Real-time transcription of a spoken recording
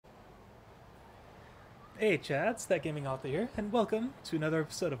Hey chads, That Gaming Author here, and welcome to another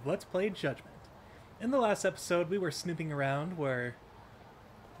episode of Let's Play Judgment. In the last episode, we were snooping around where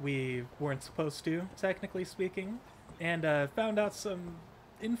we weren't supposed to, technically speaking, and found out some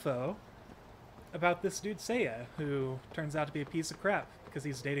info about this dude Seiya, who turns out to be a piece of crap because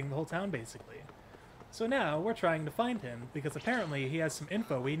he's dating the whole town, basically. So now we're trying to find him because apparently he has some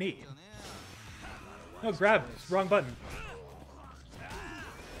info we need. Oh, grab! Wrong button.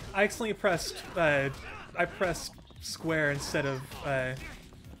 I accidentally pressed I pressed square instead of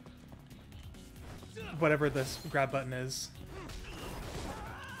whatever this grab button is.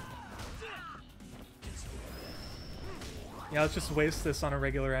 Yeah, let's just waste this on a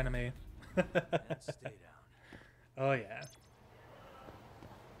regular enemy. Oh yeah.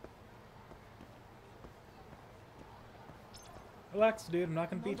 Relax, dude, I'm not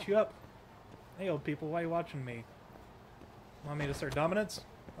gonna beat you up. Hey, old people, why are you watching me? Want me to start dominance?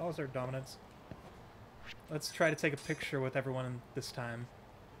 I'll start dominance. Let's try to take a picture with everyone this time.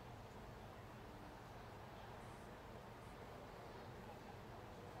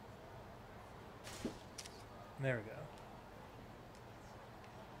 There we go.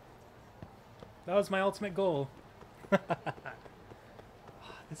 That was my ultimate goal.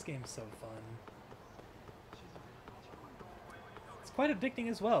 This game's so fun. It's quite addicting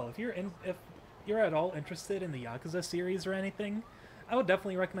as well. If you're at all interested in the Yakuza series or anything, I would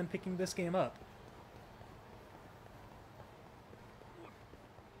definitely recommend picking this game up.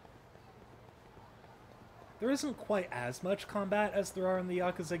 There isn't quite as much combat as there are in the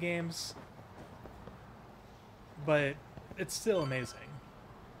Yakuza games, but it's still amazing.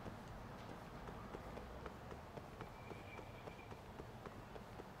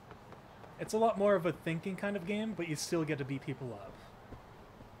 It's a lot more of a thinking kind of game, but you still get to beat people up.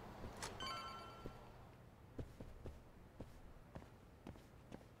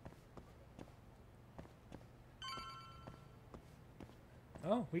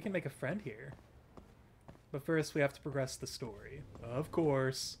 Oh, we can make a friend here. But first, we have to progress the story. Of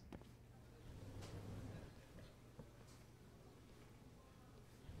course.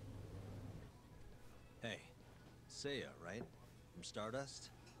 Hey, Seiya, right? From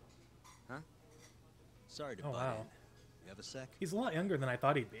Stardust? Huh? Sorry to butt wow. in. You have a sec? He's a lot younger than I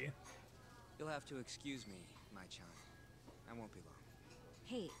thought he'd be. You'll have to excuse me, Mai-chan. I won't be long.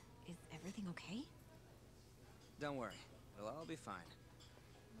 Hey, is everything okay? Don't worry. It'll all be fine.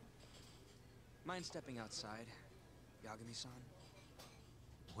 Mind stepping outside, Yagami-san?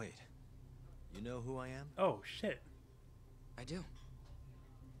 Wait. You know who I am? Oh, shit. I do.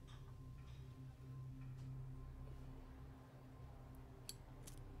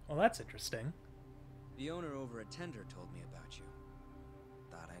 Well, that's interesting. The owner over at Tender told me about you.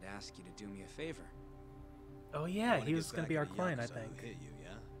 Thought I'd ask you to do me a favor. Oh You yeah, wanna he get was going back to be at our the client, I Yakuza who think. hit you,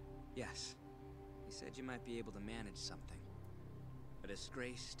 yeah? Yes. He said you might be able to manage something. A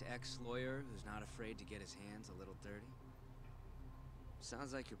disgraced ex-lawyer who's not afraid to get his hands a little dirty.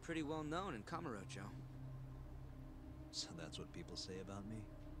 Sounds like you're pretty well known in Kamurocho. So that's what people say about me?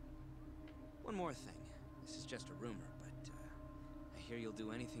 One more thing. This is just a rumor, but I hear you'll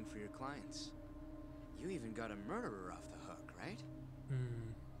do anything for your clients. You even got a murderer off the hook, right? Hmm.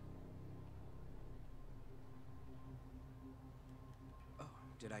 Oh,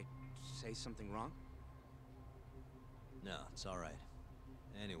 did I say something wrong? No, it's alright.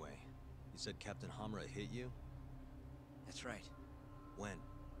 Anyway, you said Captain Hamura hit you? That's right. When?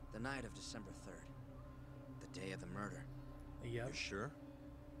 The night of December 3rd. The day of the murder. Yep. You're sure?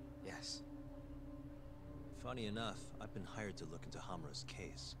 Yes. Funny enough, I've been hired to look into Hamura's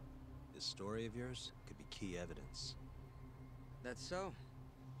case. This story of yours could be key evidence. That's so.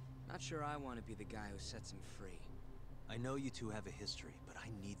 Not sure I want to be the guy who sets him free. I know you two have a history, but I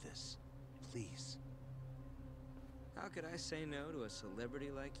need this. Please. How could I say no to a celebrity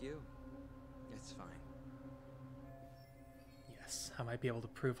like you? It's fine. Yes, I might be able to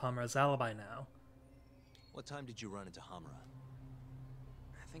prove Hamura's alibi now. What time did you run into Hamura?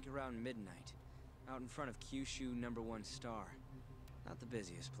 I think around midnight. Out in front of Kyushu #1 Star. Not the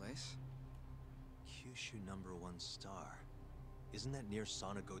busiest place. Kyushu #1 Star. Isn't that near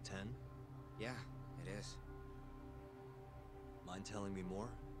Sonic 10? Yeah, it is. Mind telling me more?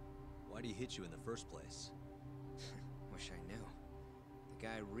 Why'd he hit you in the first place? Wish I knew. The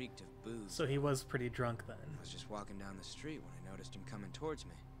guy reeked of booze. So he was pretty drunk then. I was just walking down the street when I noticed him coming towards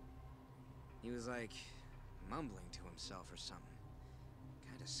me. He was like mumbling to himself or something.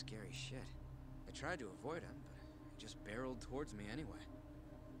 Kinda scary shit. I tried to avoid him, but he just barreled towards me anyway.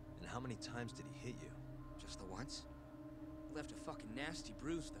 And how many times did he hit you? Just the once. Left a fucking nasty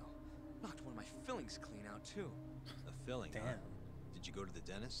bruise though. Knocked one of my fillings clean out too. A filling, huh? Damn. Did you go to the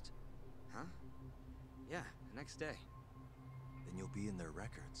dentist? Huh? Yeah, the next day. Then you'll be in their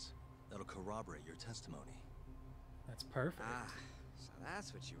records. That'll corroborate your testimony. That's perfect. Ah, so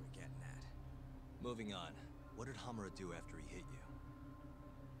that's what you were getting at. Moving on. What did Hamura do after he hit you?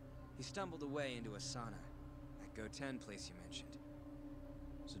 He stumbled away into a sauna. That Goten place you mentioned.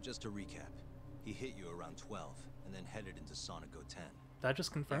 So just to recap, he hit you around 12, and then headed into Sauna Goten. That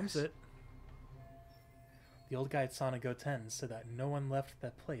just confirms Yes. it. The old guy at Sauna Goten said that no one left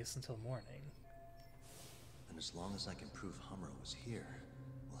that place until morning. And as long as I can prove Hamura was here,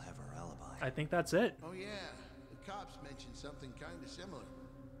 we'll have our alibi. I think that's it. Oh yeah, the cops mentioned something kind of similar.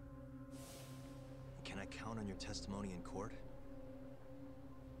 Can I count on your testimony in court?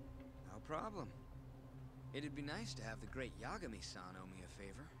 No problem. It'd be nice to have the great Yagami-san owe me a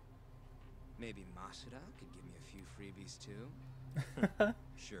favor. Maybe Masuda could give me a few freebies too.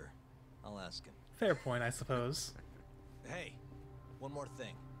 Sure. I'll ask him. Fair point, I suppose. Hey, one more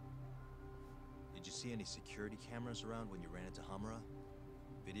thing. Did you see any security cameras around when you ran into Hamura?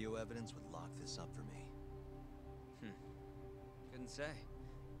 Video evidence would lock this up for me. Couldn't say.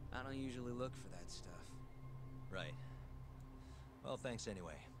 I don't usually look for that stuff. Right. Well, thanks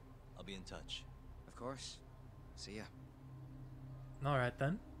anyway. I'll be in touch. Of course. See ya. Alright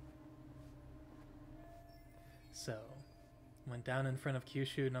then. So, went down in front of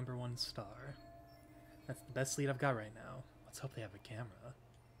Kyushu #1 star. That's the best lead I've got right now. Let's hope they have a camera.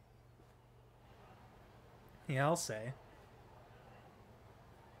 Yeah, I'll say.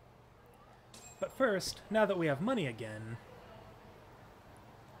 But first, now that we have money again,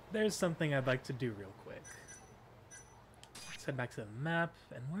 there's something I'd like to do real quick. Let's head back to the map,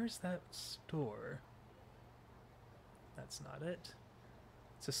 and where's that store? That's not it.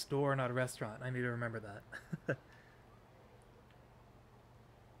 It's a store, not a restaurant. I need to remember that.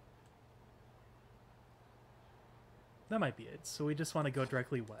 That might be it. So we just want to go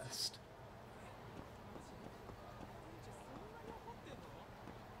directly west.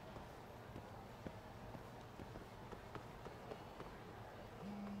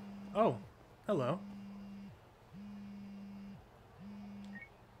 Oh, hello.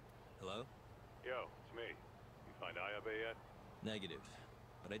 Hello? Yo, it's me. You find Ayabe yet? Negative.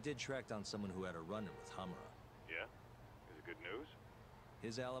 But I did track down someone who had a run-in with Hamura. Yeah? Is it good news?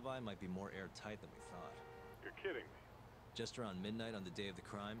 His alibi might be more airtight than we thought. You're kidding me. Just around midnight on the day of the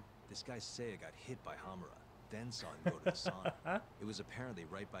crime, this guy Seiya got hit by Hamura, then saw him go to the sauna. It was apparently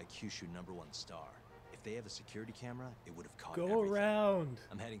right by Kyushu #1 star. If they have a security camera, it would have caught Go everything. around.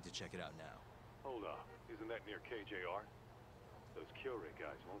 I'm heading to check it out now. Hold up. Isn't that near KJR? Those Kyorai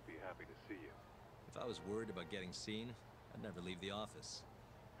guys won't be happy to see you. If I was worried about getting seen, I'd never leave the office.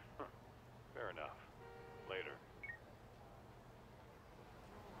 Fair enough. Later.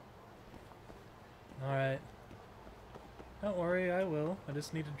 Alright. Don't worry, I will. I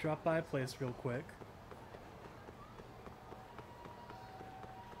just need to drop by a place real quick.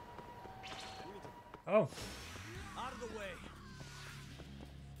 Oh, Out of the way!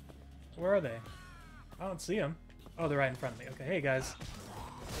 where are they? I don't see them. Oh, they're right in front of me. Okay, hey guys.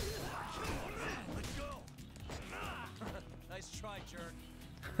 Let's go! Nice try, jerk.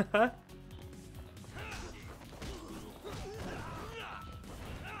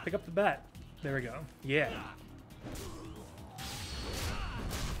 Pick up the bat. There we go. Yeah.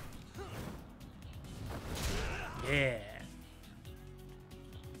 Yeah.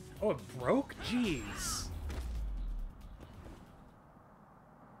 Oh, it broke? Jeez.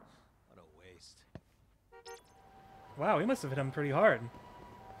 What a waste. Wow, we must have hit him pretty hard.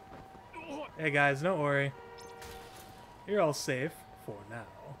 Hey guys, don't worry. You're all safe for now.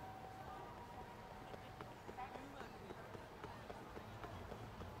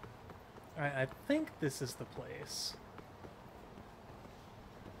 Alright, I think this is the place.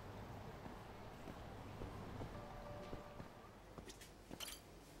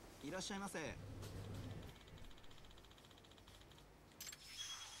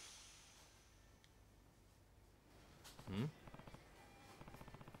 Hmm?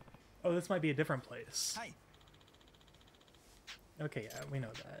 Oh, this might be a different place. Hi! Okay, yeah, we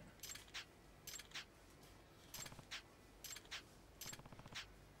know that.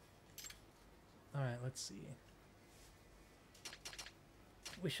 Alright, let's see.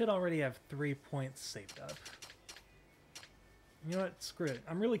 We should already have 3 points saved up. You know what? Screw it.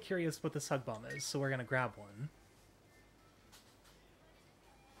 I'm really curious what this hug bomb is, so we're gonna grab one.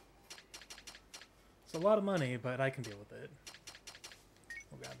 It's a lot of money, but I can deal with it.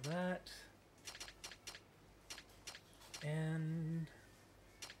 We'll grab that. And...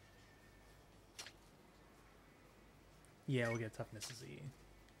 yeah, we'll get Toughness Z.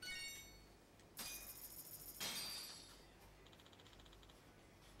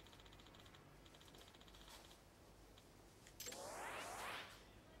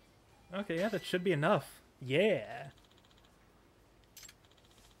 Okay, yeah, that should be enough. Yeah.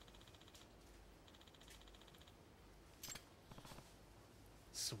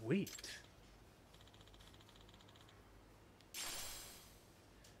 Sweet.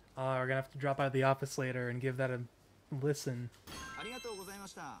 We're gonna have to drop out of the office later and give that a listen.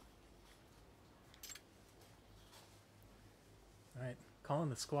 Alright, calling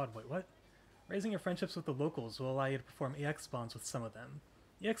the squad. Wait, what? Raising your friendships with the locals will allow you to perform EX bonds with some of them.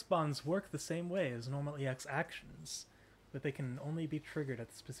 EX bonds work the same way as normal EX actions, but they can only be triggered at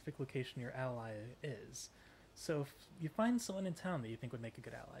the specific location your ally is. So if you find someone in town that you think would make a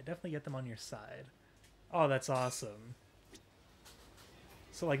good ally, definitely get them on your side. Oh, that's awesome.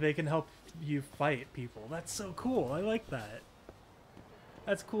 So, like, they can help you fight people. That's so cool. I like that.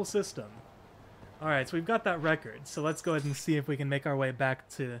 That's a cool system. Alright, so we've got that record. So let's go ahead and see if we can make our way back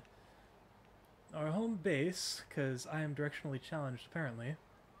to our home base, because I am directionally challenged, apparently.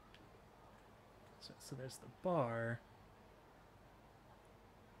 So there's the bar.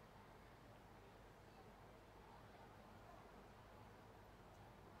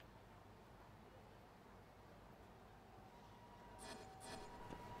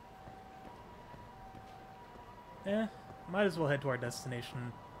 Eh, might as well head to our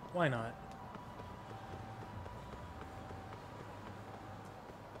destination. Why not?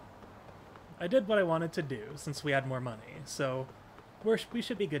 I did what I wanted to do, since we had more money, so we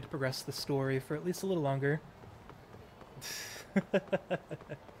should be good to progress the story for at least a little longer.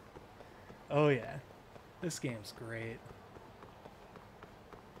 Oh yeah, this game's great.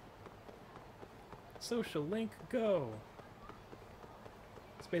 Social link, go!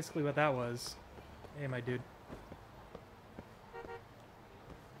 That's basically what that was. Hey, my dude.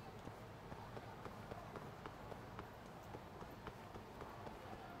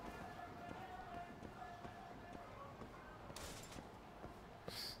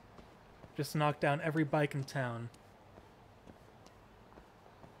 Just knock down every bike in town.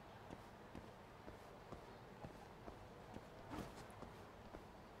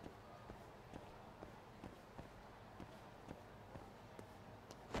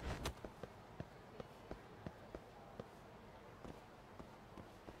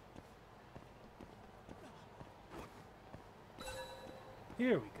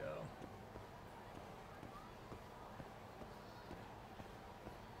 Here we go.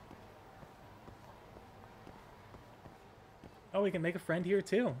 Oh, we can make a friend here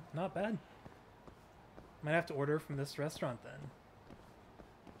too. Not bad. Might have to order from this restaurant then.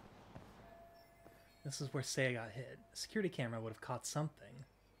 This is where Seiya got hit. A security camera would have caught something.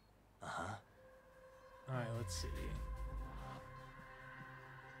 Uh-huh. Alright, let's see.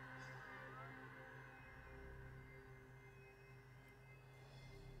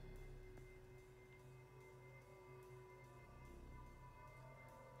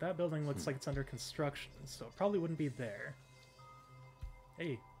 That building looks like it's under construction, so it probably wouldn't be there.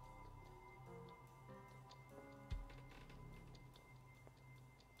 Hey.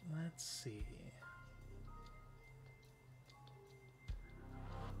 Let's see.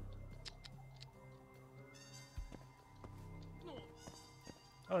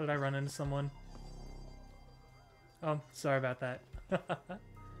 Oh, did I run into someone? Oh, sorry about that.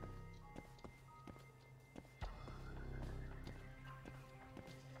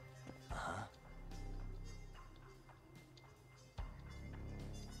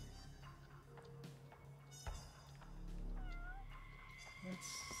 Let's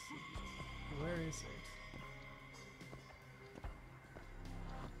see. Where is it?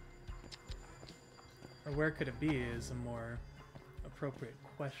 Or where could it be is a more appropriate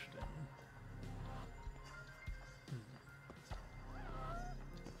question.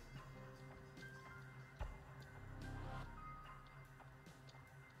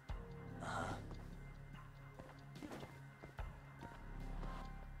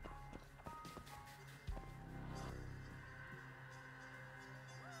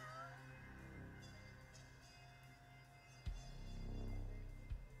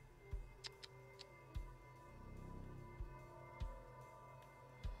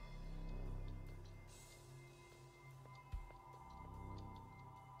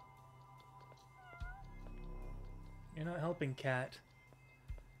 You're not helping, Cat.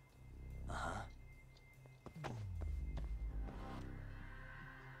 Uh-huh.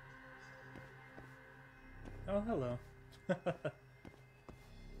 Oh, hello. Wait.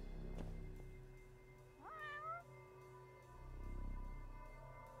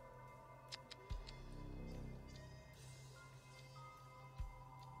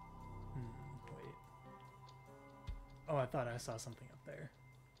 Oh, I thought I saw something up there.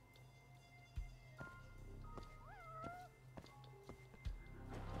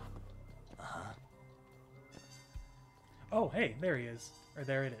 Oh, hey, there he is. Or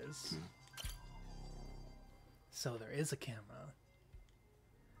there it is. So there is a camera.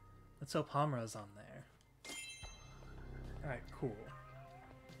 Let's hope Hamura's on there. Alright, cool.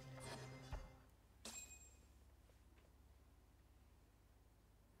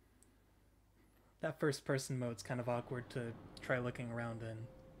 That first person mode's kind of awkward to try looking around in.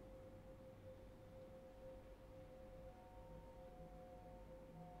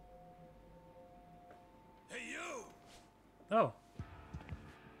 Hey, you! Oh.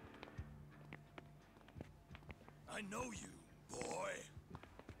 I know you, boy.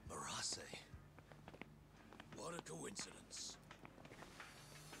 Marase. What a coincidence.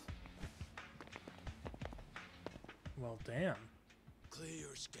 Well, damn. Clear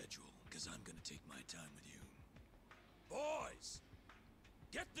your schedule, because I'm gonna take my time with you. Boys!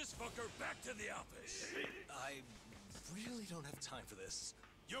 Get this fucker back to the office! I really don't have time for this.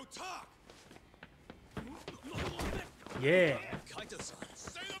 You talk! Yeah. Kaito-san,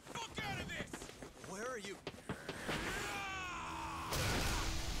 Stay the fuck out of this! where are you?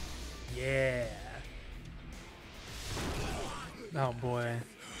 Yeah. Oh boy.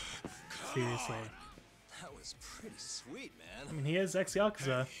 Seriously. That was pretty sweet, I man. mean, he is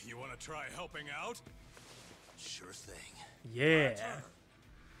ex-Yakuza. You wanna try helping out? Sure thing. Yeah.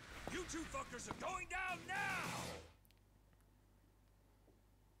 You two fuckers are going down now!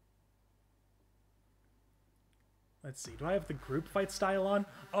 Let's see. Do I have the group fight style on?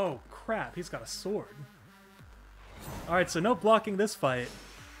 Oh, crap. He's got a sword. Alright, so no blocking this fight.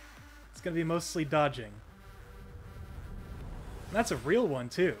 It's gonna be mostly dodging. And that's a real one,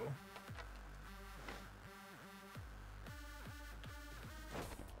 too.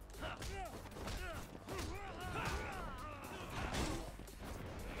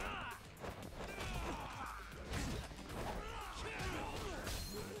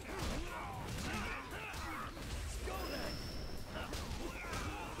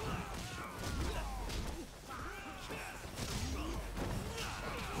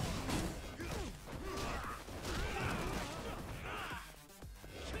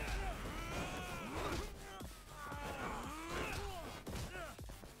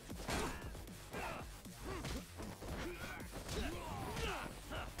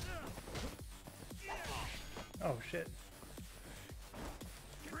 Oh, shit.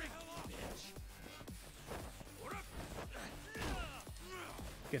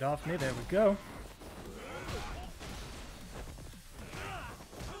 Get off me. There we go.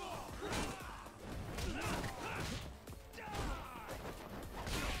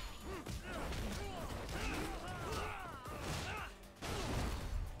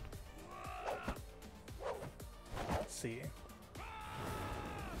 Let's see.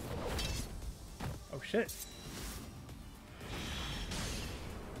 Oh, shit.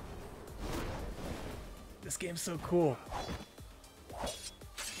 This game's so cool.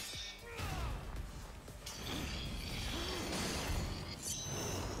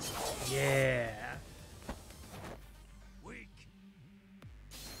 Yeah. Weak.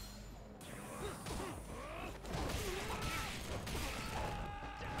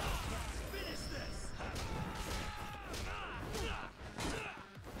 Finish this!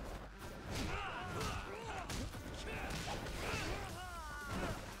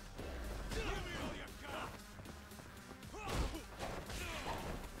 Give me all you got!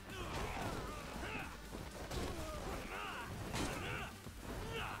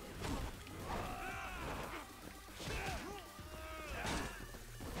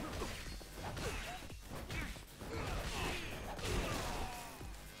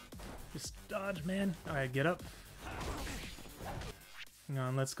 Just dodge, man. Alright, get up. Hang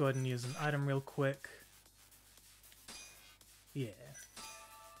on, let's go ahead and use an item real quick. Yeah.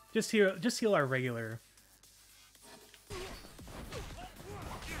 Just heal our regular.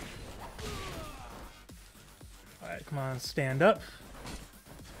 Alright, come on, stand up.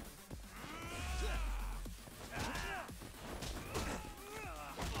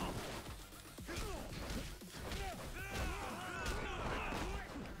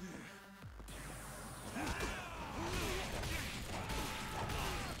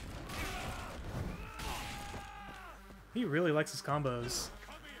 He really likes his combos.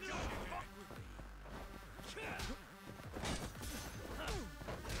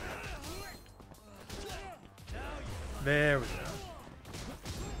 There we go.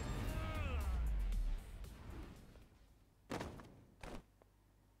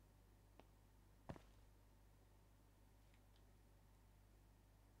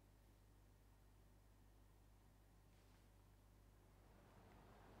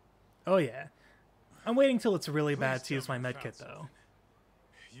 Oh yeah. I'm waiting till it's really bad to use my medkit though.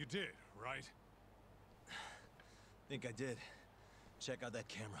 You did, right? Think I did. Check out that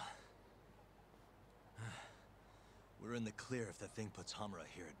camera. We're in the clear if the thing puts Hamura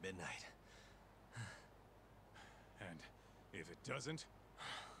here at midnight. And if it doesn't?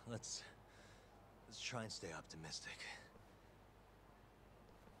 Let's try and stay optimistic.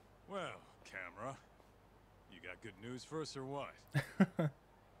 Well, camera, you got good news for us or what?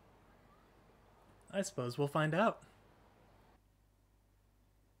 I suppose we'll find out.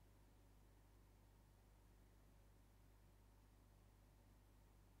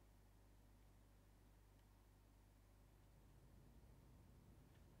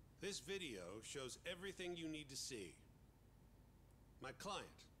 This video shows everything you need to see. My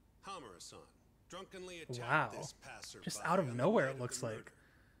client, Hamura-san, drunkenly attacked this passerby Just out of on the nowhere, night it of looks the like. murder.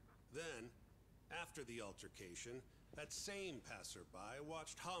 Then, after the altercation, that same passerby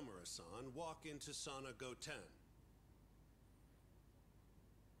watched Hamura-san walk into Sana Goten.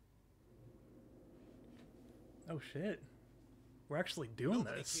 Oh shit. We're actually doing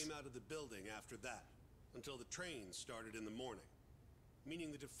Nobody this. came out of the building after that, until the train started in the morning,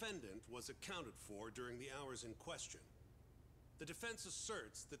 meaning the defendant was accounted for during the hours in question. The defense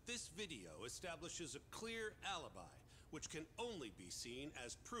asserts that this video establishes a clear alibi, which can only be seen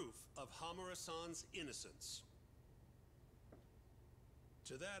as proof of Hamura-san's innocence.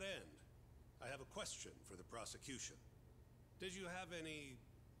 To that end, I have a question for the prosecution. Did you have any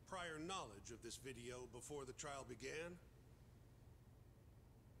prior knowledge of this video before the trial began?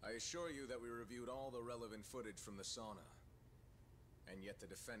 I assure you that we reviewed all the relevant footage from the sauna. And yet the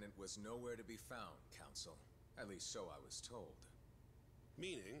defendant was nowhere to be found, counsel. At least so I was told.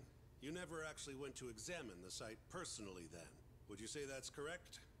 Meaning, you never actually went to examine the site personally then. Would you say that's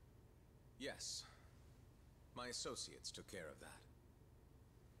correct? Yes. My associates took care of that.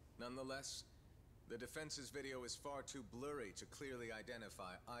 Nonetheless, the defense's video is far too blurry to clearly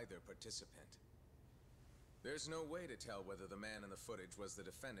identify either participant. There's no way to tell whether the man in the footage was the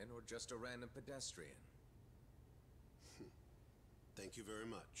defendant or just a random pedestrian. Thank you very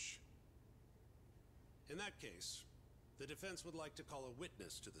much. In that case, the defense would like to call a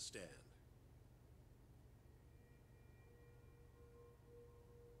witness to the stand.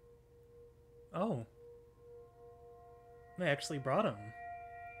 Oh. They actually brought him.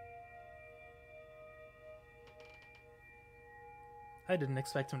 I didn't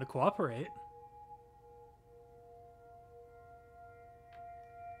expect him to cooperate.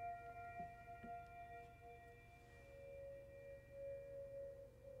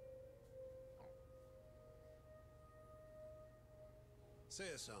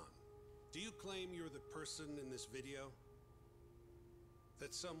 Seiya-san, do you claim you're the person in this video?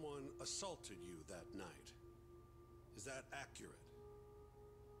 That someone assaulted you that night? Is that accurate?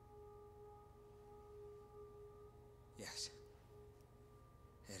 Yes.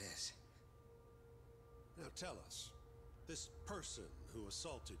 It is. Now tell us, this person who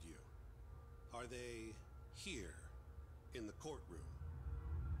assaulted you, are they here in the courtroom?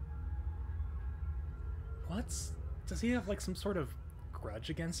 What? Does he have like some sort of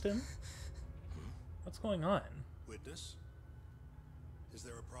grudge against him? What's going on? Witness? Is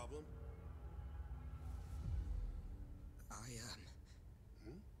there a problem?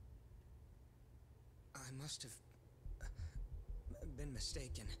 I must have been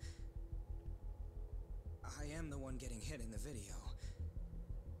mistaken. I am the one getting hit in the video.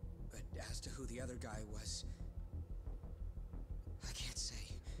 But as to who the other guy was, I can't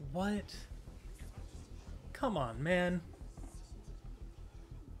say. What? Come on, man.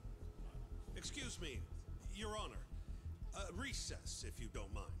 Excuse me, Your Honor. Recess, if you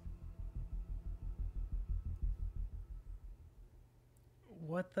don't mind.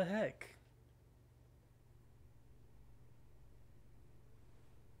 What the heck?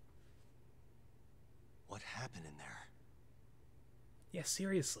 What happened in there? Yeah,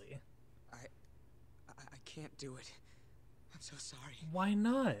 seriously. I can't do it. I'm so sorry. Why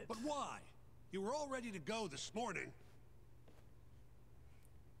not? But why? You were all ready to go this morning.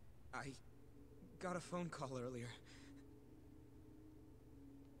 I got a phone call earlier.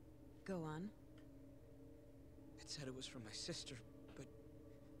 Go on. It said it was from my sister, but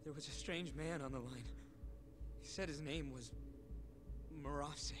there was a strange man on the line. He said his name was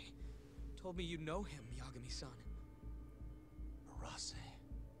Murase. Told me you know him, Yagami-san. Murase?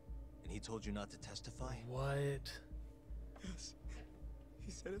 And he told you not to testify? What? Yes. He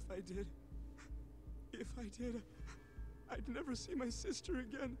said if I did, I'd never see my sister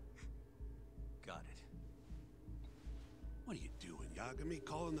again. Got it. What are you doing, Yagami?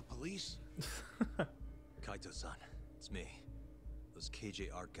 Calling the police? Kaito-san, it's me. Those KJ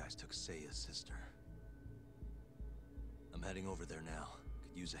art guys took Seiya's sister. I'm heading over there now.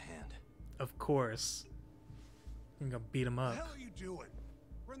 Could use a hand. Of course. I'm gonna beat him What up. the hell are you doing?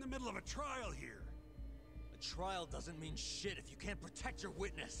 We're in the middle of a trial here. A trial doesn't mean shit if you can't protect your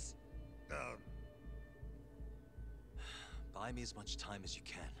witness. Buy me as much time as you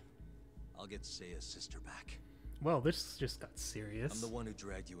can. I'll get Seiya's sister back. Well, this just got serious. I'm the one who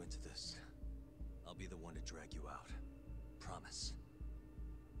dragged you into this. I'll be the one to drag you out. Promise.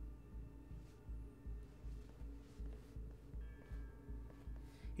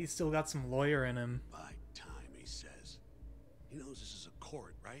 He's still got some lawyer in him. By time, he says. He knows this is a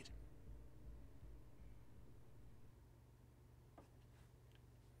court, right?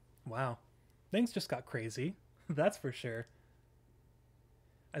 Wow. Things just got crazy. That's for sure.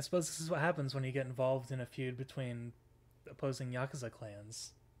 I suppose this is what happens when you get involved in a feud between opposing Yakuza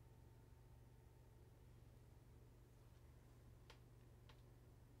clans.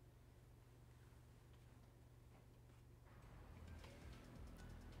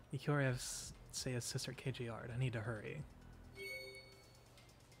 Ikori has Seiya's sister KJ Art. I need to hurry.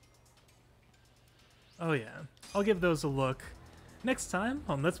 Oh yeah, I'll give those a look next time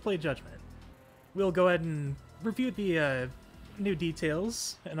on Let's Play Judgment. We'll go ahead and review the new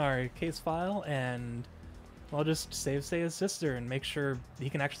details in our case file, and I'll just save Seiya's sister and make sure he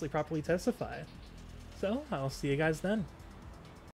can actually properly testify. So, I'll see you guys then.